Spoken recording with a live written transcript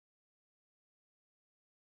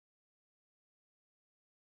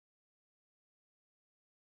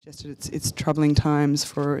Just it's troubling times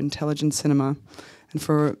for intelligent cinema and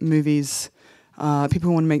for movies, people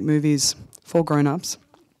who want to make movies for grown-ups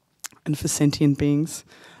and for sentient beings.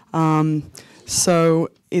 So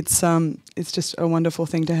it's just a wonderful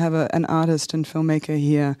thing to have an artist and filmmaker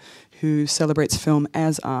here who celebrates film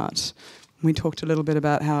as art. We talked a little bit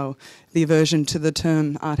about how the aversion to the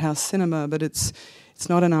term art house cinema, but it's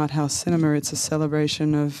not an art house cinema. It's a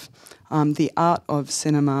celebration of the art of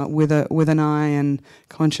cinema with an eye and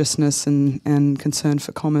consciousness and concern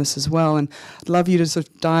for commerce as well. And I'd love you to sort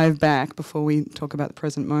of dive back before we talk about the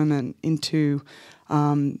present moment into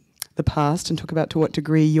the past and talk about to what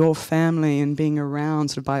degree your family and being around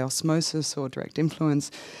sort of by osmosis or direct influence,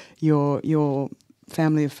 your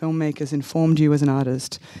family of filmmakers informed you as an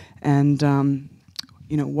artist, and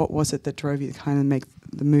what was it that drove you to kind of make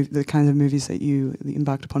the kinds of movies that you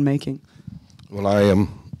embarked upon making? Well,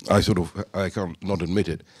 I can't not admit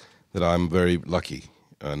it, that I'm very lucky,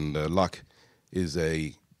 and luck is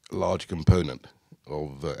a large component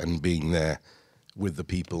of and being there with the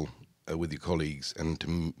people, with your colleagues, and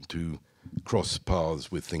to cross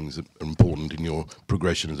paths with things that are important in your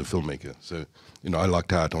progression as a filmmaker. So, I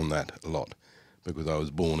lucked out on that a lot, because I was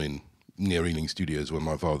born near Ealing Studios when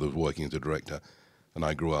my father was working as a director, and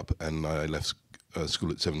I grew up, and I left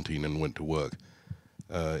school at 17 and went to work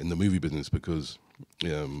in the movie business because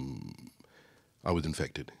I was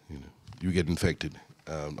infected. You get infected.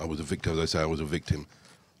 I was a victim, as I say, I was a victim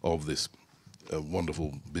of this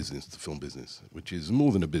wonderful business, the film business, which is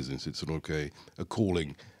more than a business. It's a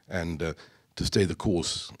calling, and to stay the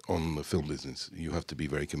course on the film business, you have to be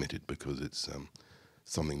very committed, because it's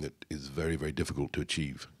something that is very, very difficult to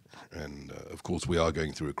achieve. And of course, we are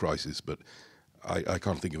going through a crisis, but I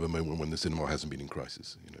can't think of a moment when the cinema hasn't been in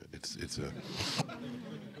crisis.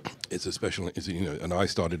 It's a special, and I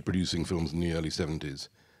started producing films in the early 70s.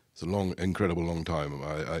 It's a long, incredible long time.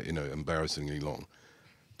 Embarrassingly long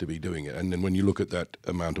to be doing it. And then when you look at that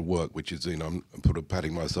amount of work, which is, I'm sort of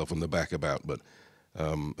patting myself on the back about, but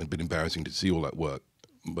it's been embarrassing to see all that work.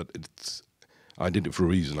 But I did it for a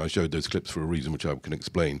reason. I showed those clips for a reason, which I can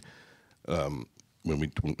explain as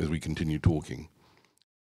we continue talking.